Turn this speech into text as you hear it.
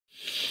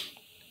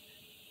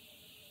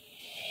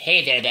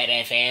Hey there,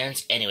 Batman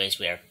fans. Anyways,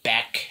 we are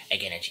back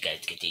again, as you guys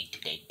can see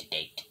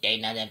today.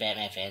 Now that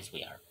Batman fans,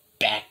 we are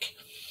back.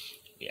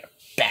 We are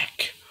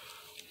back.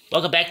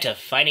 Welcome back to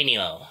Finding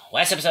Nemo.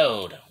 Last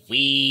episode,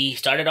 we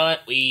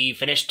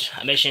finished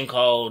a mission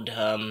called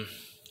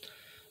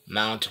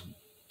Mount.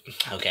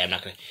 Okay, I'm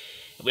not gonna.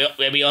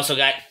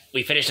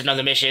 We finished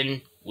another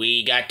mission.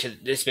 We got to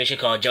this mission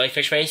called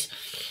Jellyfish Race,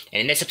 and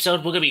in this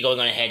episode, we're gonna be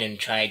going on ahead and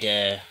try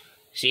to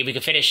see if we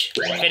can finish.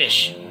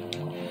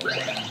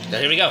 So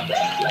here we go.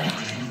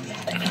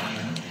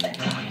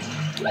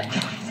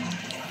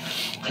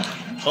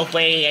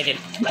 Hopefully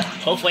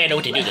I know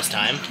what to do this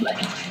time.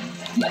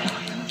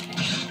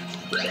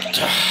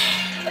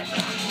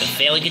 The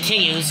failing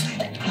continues.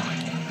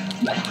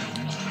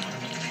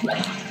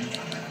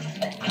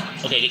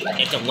 Okay, you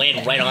have to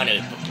land right on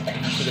it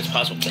as quick as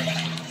possible.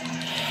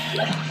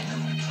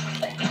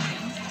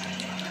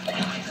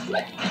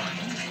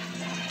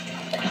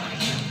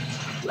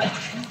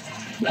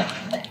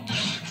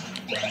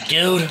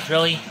 Dude,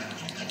 really?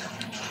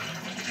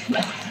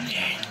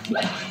 Okay.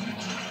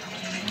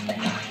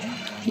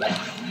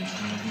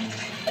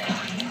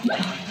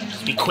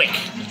 Just be quick.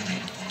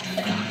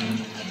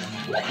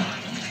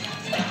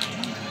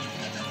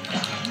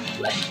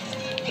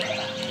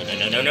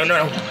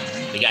 No.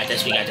 We got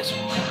this.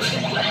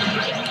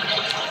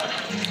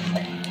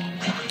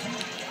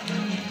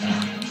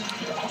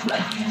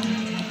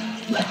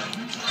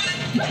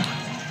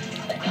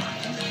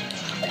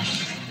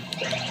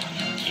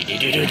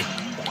 Dude.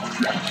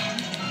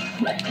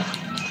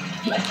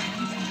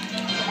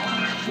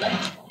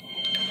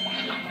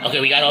 Okay,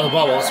 we got all the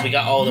bubbles. We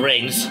got all the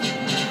rings. So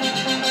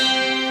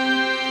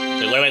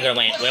where am I gonna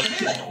land?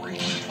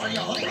 Are you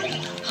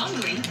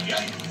hungry?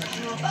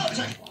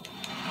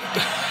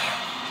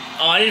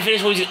 Oh, I didn't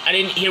finish I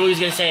didn't hear what he was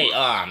gonna say.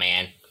 Oh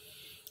man.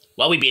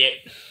 Well, we beat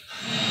it.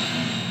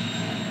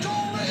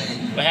 Dory!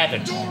 What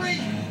happened? Dory!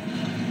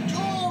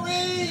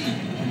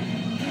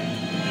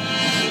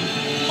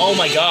 Oh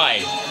my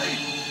god.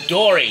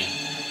 Dory.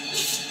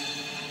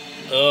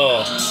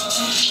 Oh.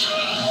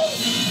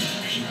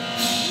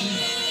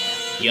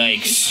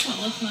 Yikes.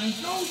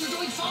 No, you're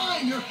doing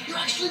fine. You're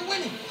actually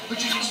winning.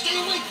 But you gotta stay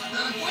awake.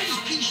 Why does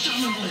P.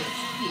 Sherman live?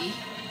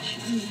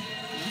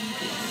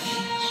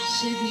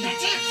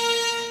 That's it.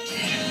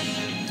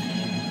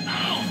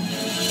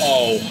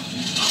 Oh.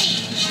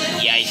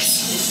 Yikes.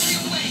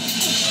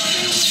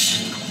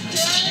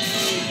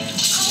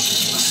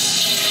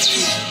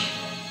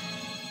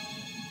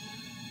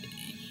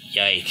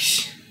 Yikes.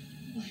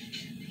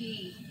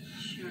 P.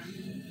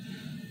 Sherman.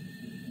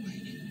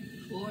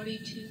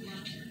 42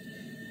 miles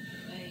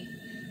away.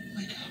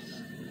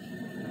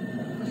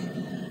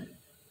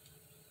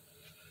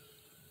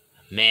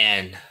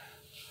 Man.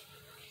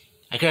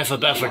 I could have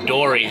felt bad for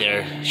Dory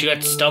there. She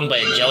got stung by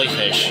a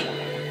jellyfish.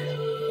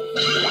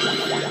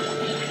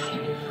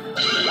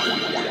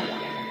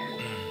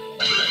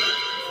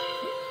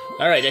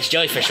 Alright, that's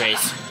Jellyfish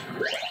Race.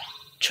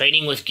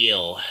 Training with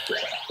Gil.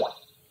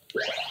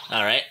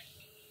 Alright.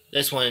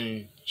 This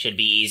one should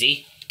be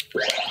easy.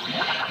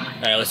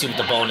 Alright, let's see what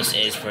the bonus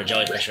is for a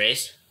Jellyfish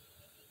Race.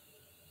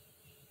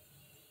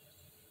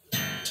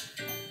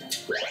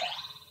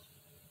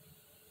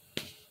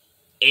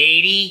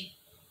 $80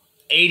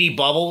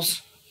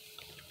 bubbles.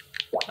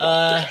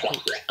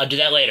 I'll do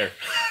that later.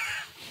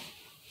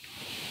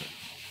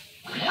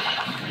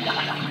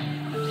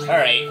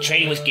 Alright,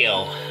 trading with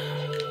Gil.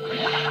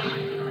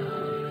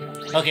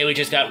 Okay, we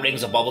just got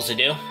rings of bubbles to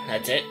do.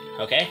 That's it.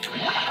 Okay.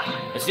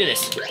 Let's do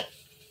this.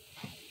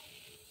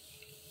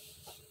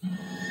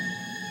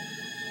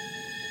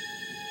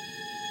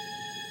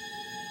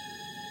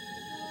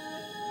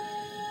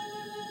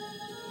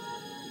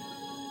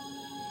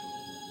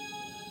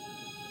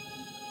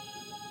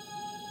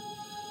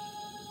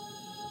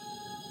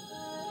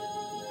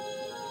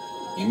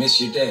 You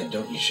miss your dad,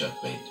 don't you,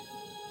 Sharkbait?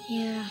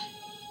 Yeah.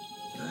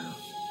 Well,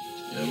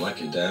 you're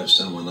lucky to have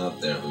someone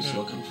out there who's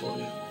looking for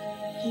you.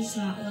 He's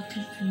not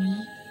looking for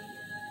me.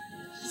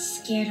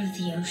 He's scared of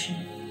the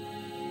ocean.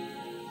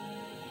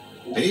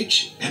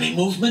 Peach, any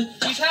movement?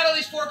 He's had at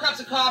least 4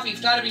 cups of coffee.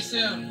 It's gotta be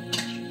soon.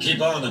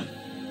 Keep on him.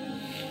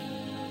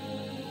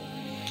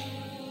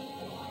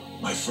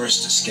 My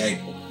first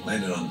escape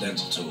landed on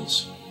dental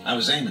tools. I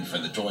was aiming for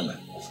the toilet.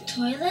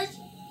 Toilet?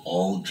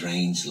 All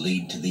drains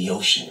lead to the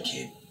ocean,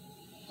 kid.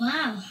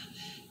 Wow.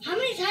 How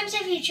many times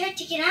have you tried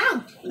to get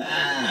out?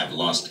 I've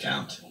lost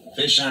count.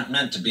 Fish aren't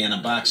meant to be in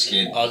a box,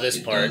 kid. Oh, this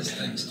It part. does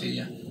things to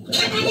you.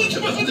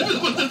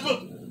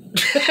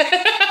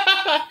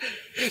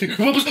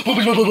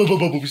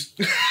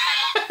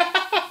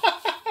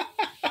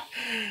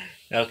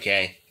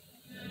 Okay.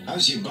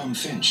 How's your bum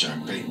fin,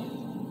 Sharkbait?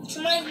 It's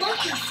my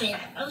lucky fin.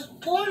 I was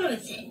born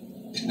with it.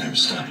 It never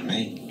stopped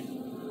me.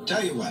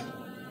 Tell you what,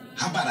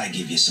 how about I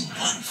give you some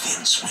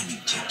one-fin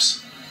swimming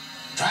tips?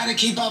 Try to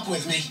keep up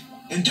with me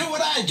and do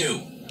what I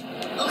do.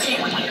 Okay.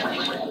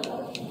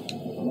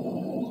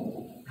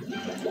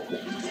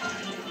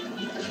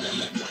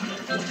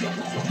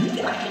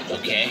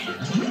 Okay.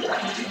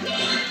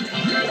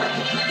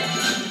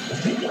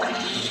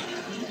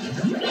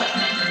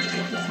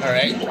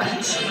 Alright.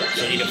 So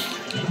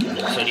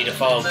we need to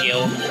follow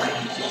Gil.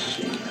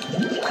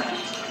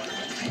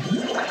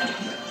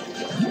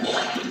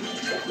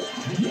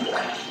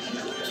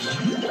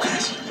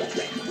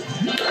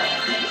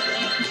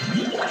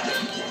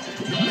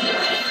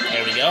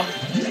 There we go.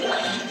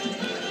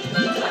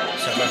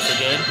 So far so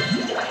good.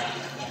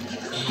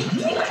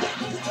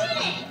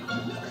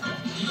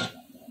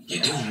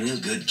 You're doing real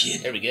good,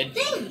 kid. There we go.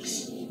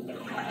 Thanks.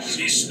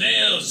 The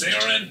snails, they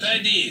are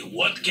untidy.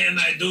 What can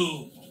I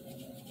do?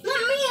 Let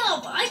me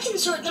help. I can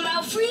sort them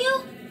out for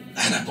you.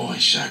 Attaboy,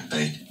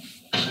 Sharkbait.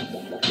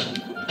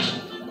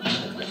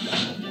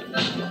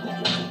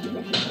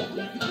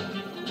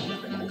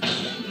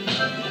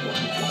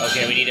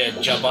 Okay, we need to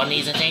jump on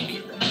these, I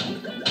think.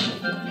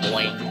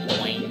 Boing,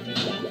 boing.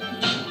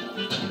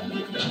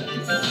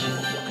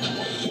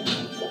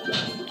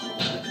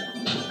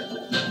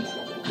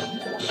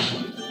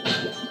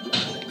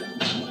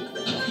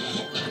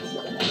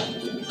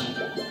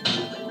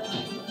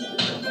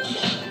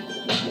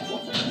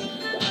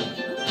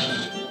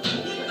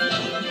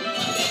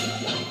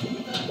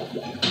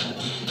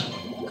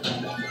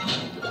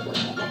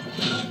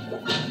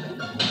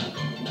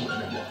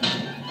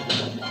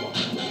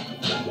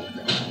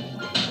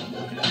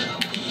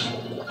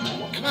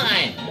 Come on,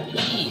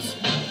 jeez.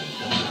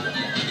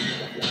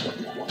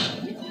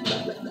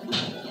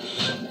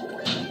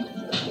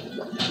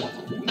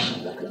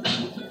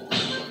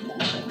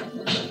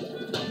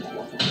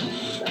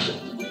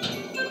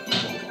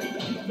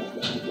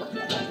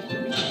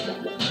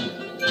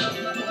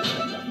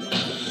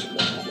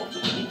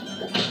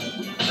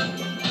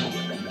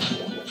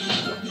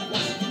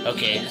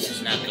 Okay, this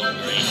is not going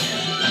great.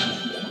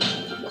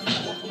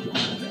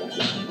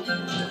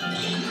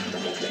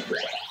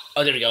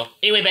 Oh, there we go.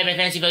 Anyway, Batman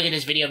fans, if you like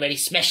this video already,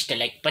 smash the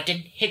like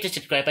button, hit the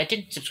subscribe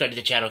button, subscribe to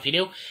the channel if you're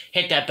new,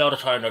 hit that bell to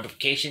turn on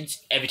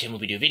notifications every time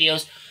we do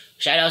videos.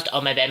 Shout outs to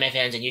all my Batman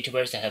fans and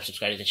YouTubers that have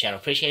subscribed to the channel,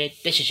 appreciate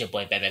it. This is your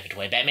boy Batman for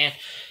Toy Batman,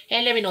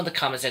 and let me know in the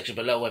comment section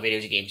below what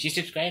videos and games you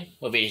subscribe,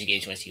 what videos and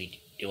games you want to see me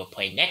do or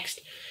play next.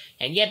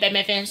 And yeah,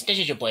 Batman fans, this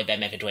is your boy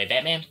Batman for Toy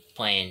Batman,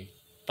 playing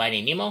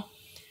Finding Nemo.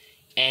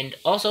 And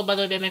also, by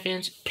the way, Batman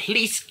fans,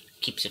 please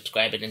keep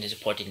subscribing and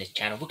supporting this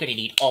channel. We're going to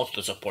need all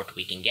the support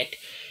we can get.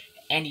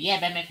 And yeah,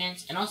 Batman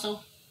fans, and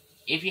also,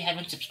 if you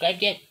haven't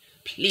subscribed yet,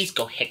 please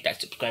go hit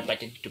that subscribe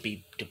button if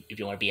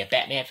you want to be a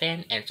Batman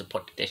fan and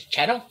support this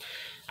channel.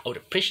 I would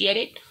appreciate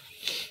it.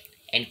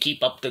 And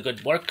keep up the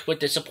good work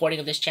with the supporting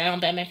of this channel,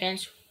 Batman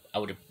fans. I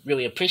would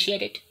really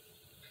appreciate it.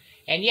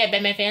 And yeah,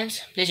 Batman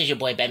fans, this is your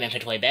boy Batman for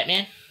Toy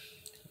Batman,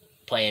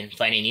 playing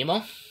Finding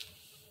Nemo.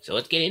 So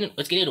let's get into it.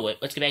 Let's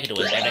get back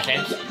into it, Batman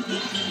fans.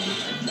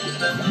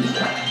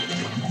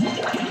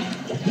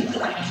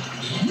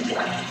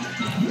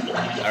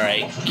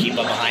 Alright, keep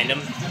up behind him.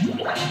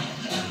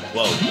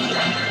 Whoa.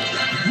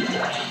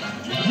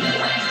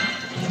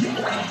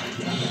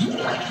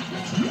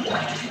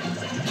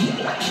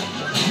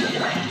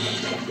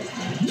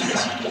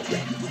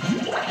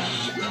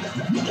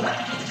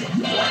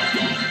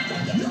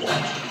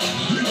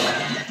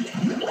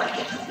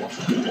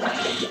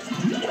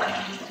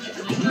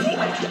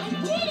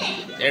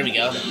 There we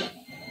go.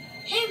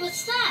 Hey,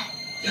 what's that?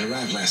 It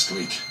arrived last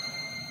week.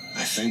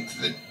 I think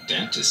the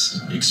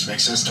dentist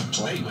expects us to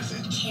play with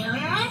it. Can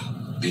I?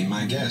 Be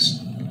my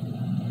guest.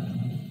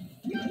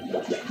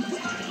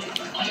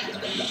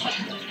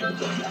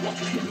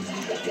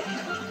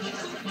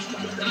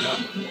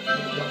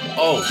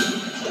 Oh.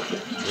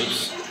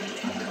 Oops.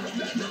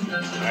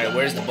 Alright,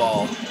 where's the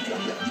ball?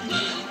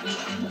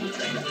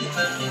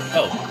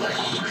 Oh.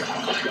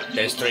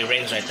 There's 3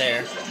 rings right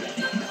there.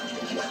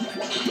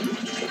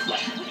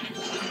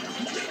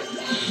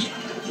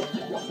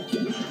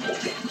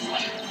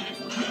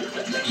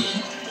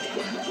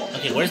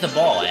 Okay, where's the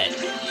ball at?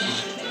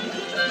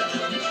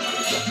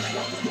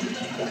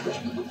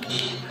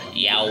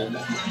 Yow.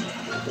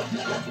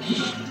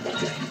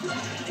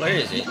 Where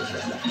is it?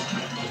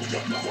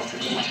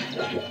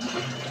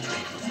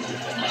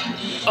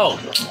 Oh,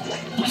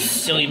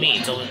 silly me,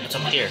 it's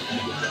up here.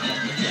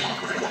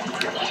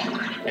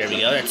 There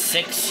we go, that's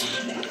 6.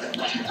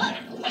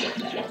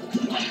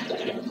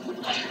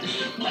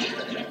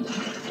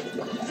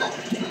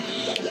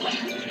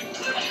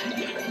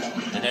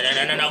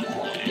 No.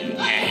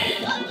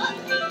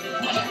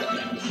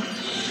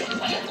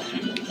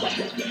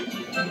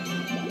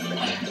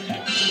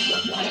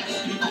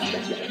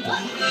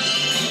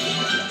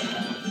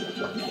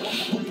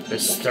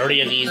 There's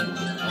 30 of these.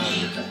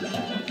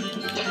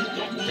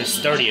 There's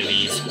 30 of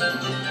these.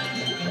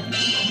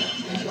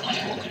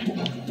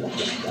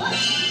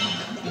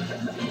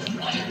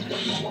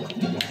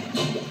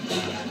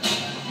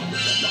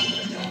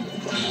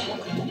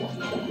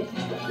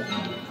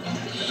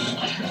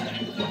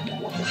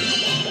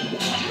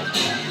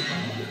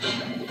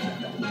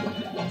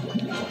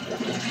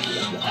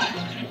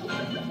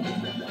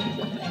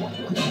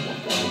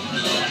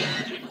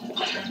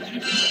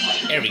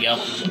 There we go.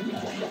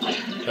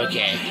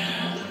 Okay.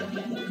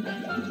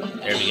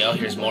 There we go.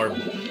 Here's more.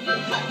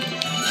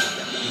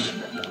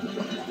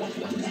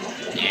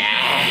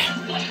 Yeah.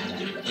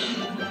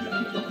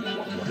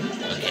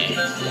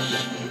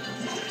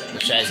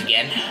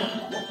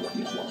 again.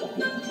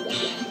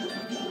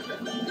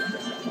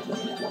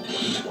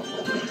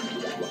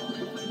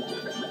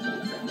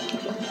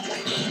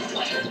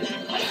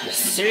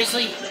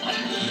 Seriously?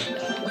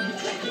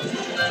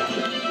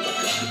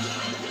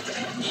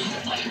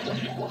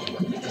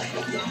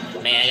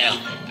 Man,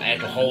 I have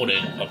to hold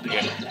it up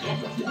here.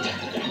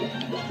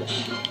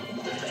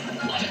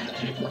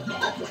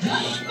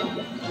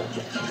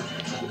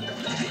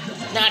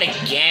 Not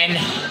again.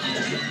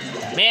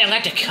 Man, I'm gonna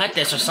have to cut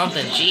this or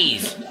something.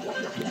 Jeez.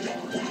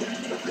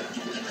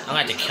 I'm gonna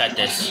have to cut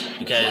this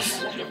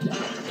because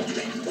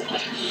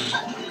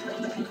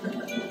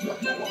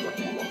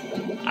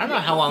I don't know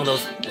how long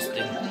this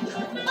thing.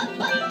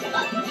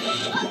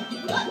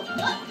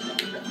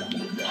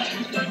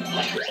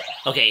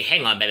 Okay,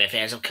 hang on, baby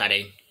fans. I'm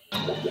cutting.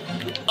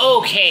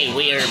 Okay,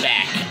 we are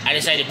back. I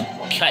decided to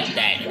cut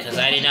that because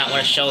I did not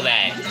want to show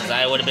that because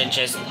I would have been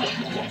just.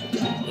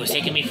 It was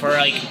taking me for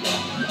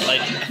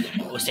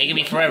it was taking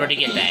me forever to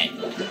get that.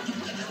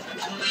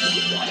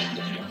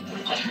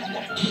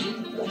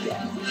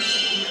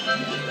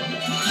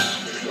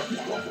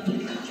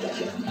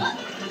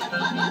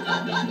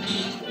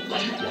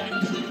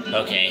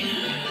 Okay.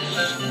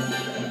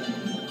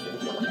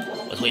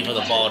 Let's wait for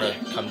the ball to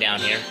come down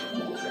here.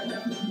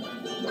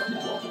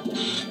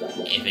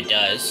 If it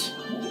does.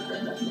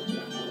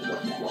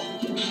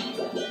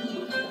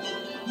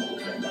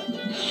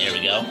 There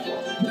we go.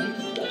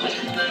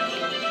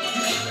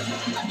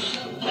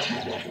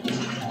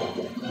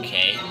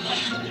 Okay.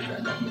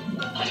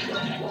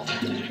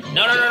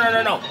 No.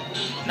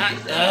 Not.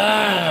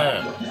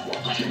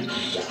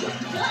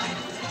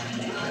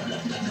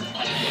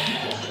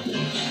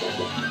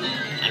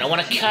 I don't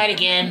want to cut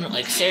again.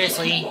 Like,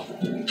 seriously.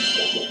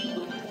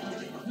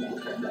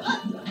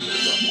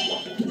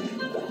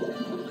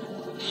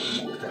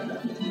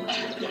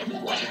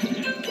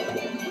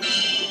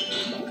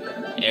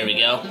 There we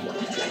go.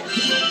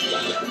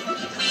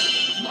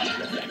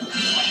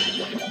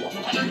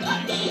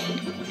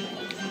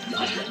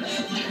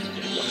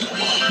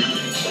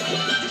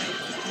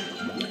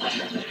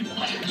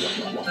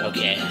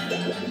 Okay.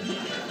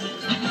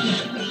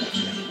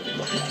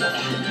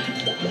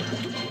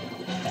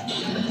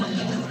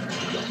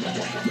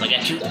 I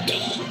got two.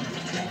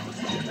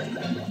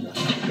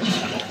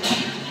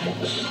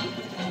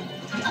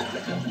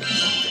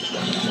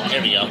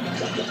 There we go.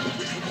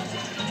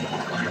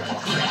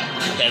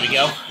 There we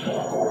go.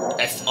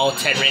 That's all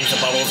 10 rings of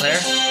bubbles there.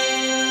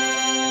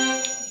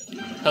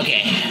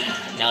 Okay.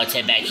 Now let's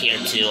head back here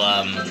to,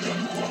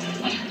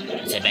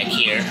 let's head back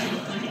here.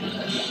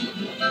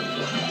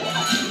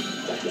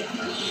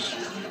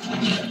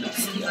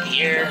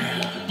 Here.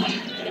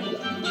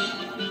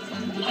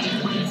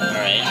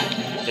 Alright.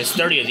 There's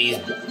 30 of these,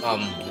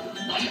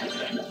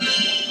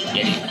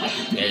 yeah,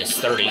 there's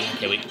 30.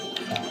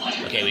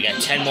 Okay, we got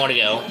 10 more to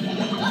go.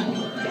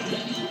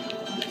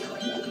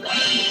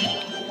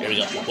 There we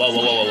go.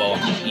 Whoa.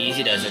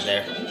 Easy does it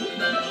there.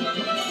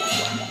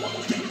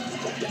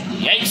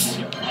 Yikes!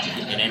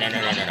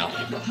 No.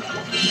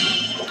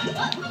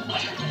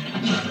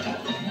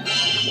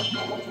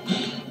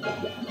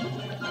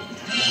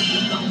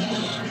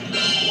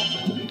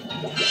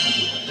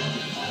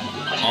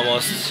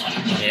 Almost.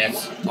 Okay,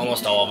 that's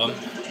almost all of them.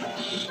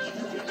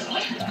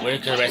 Where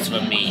could the rest of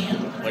them be?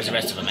 Where's the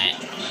rest of them at?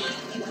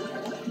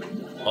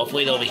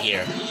 Hopefully they're over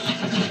here.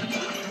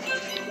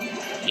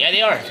 Yeah,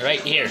 they are. They're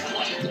right here.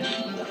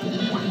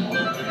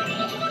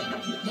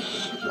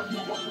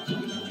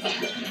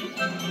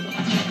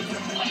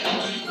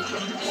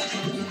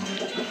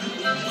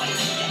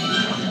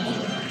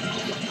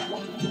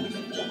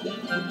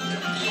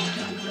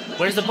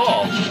 Where's the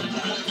ball?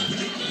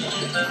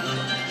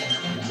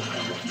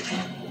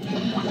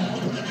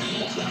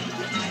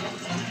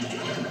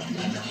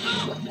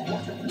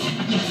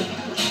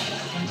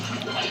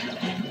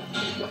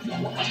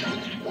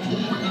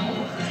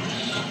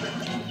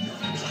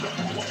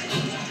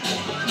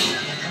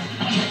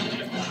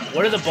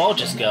 Where did the ball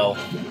just go?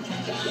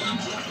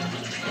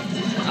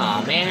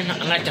 Aw, man, I'm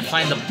gonna have to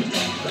find the...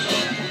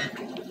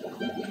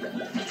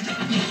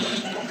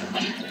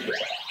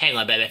 Hang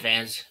on, baby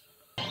fans.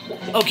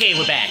 Okay,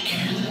 we're back.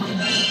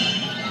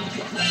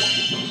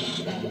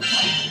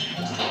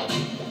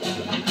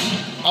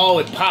 Oh,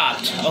 it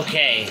popped.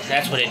 Okay,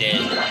 that's what it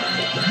did.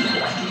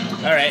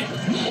 Alright.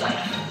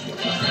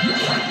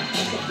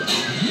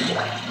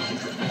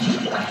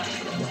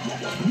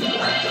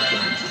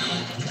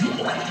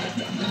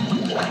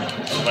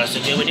 What's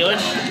the deal we're doing?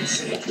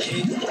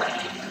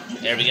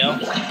 There we go.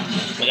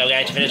 We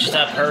got to finish this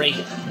up. Hurry.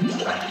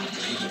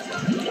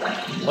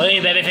 Well, hey,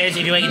 baby fans,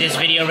 if you like this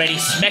video already,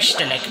 smash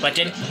the like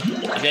button.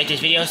 If you like this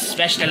video,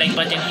 smash the like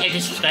button, hit the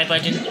subscribe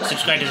button,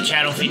 subscribe to the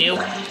channel if you're new,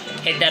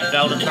 hit that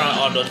bell to turn on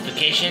all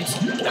notifications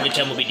every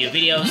time we do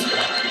videos.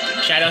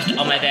 Shout out to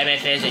all my Batman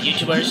fans and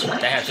YouTubers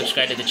that have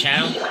subscribed to the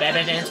channel.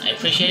 Batman fans, I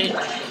appreciate it.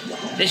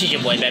 This is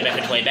your boy, Batman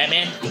for Toy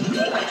Batman.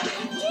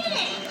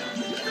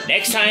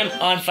 Next time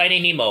on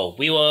Finding Nemo,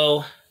 we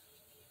will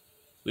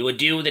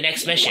do the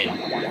next mission.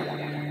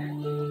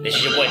 This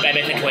is your boy,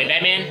 Batman for Toy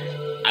Batman.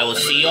 I will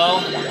see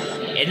y'all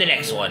in the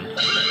next one.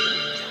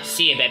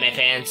 See you, Batman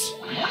fans.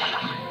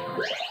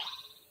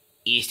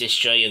 East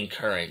Australian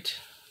Current.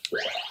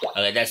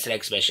 Okay, that's the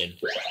next mission.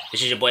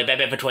 This is your boy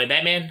Batman for Toy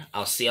Batman.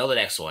 I'll see you all the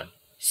next one.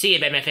 See you,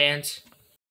 Batman fans.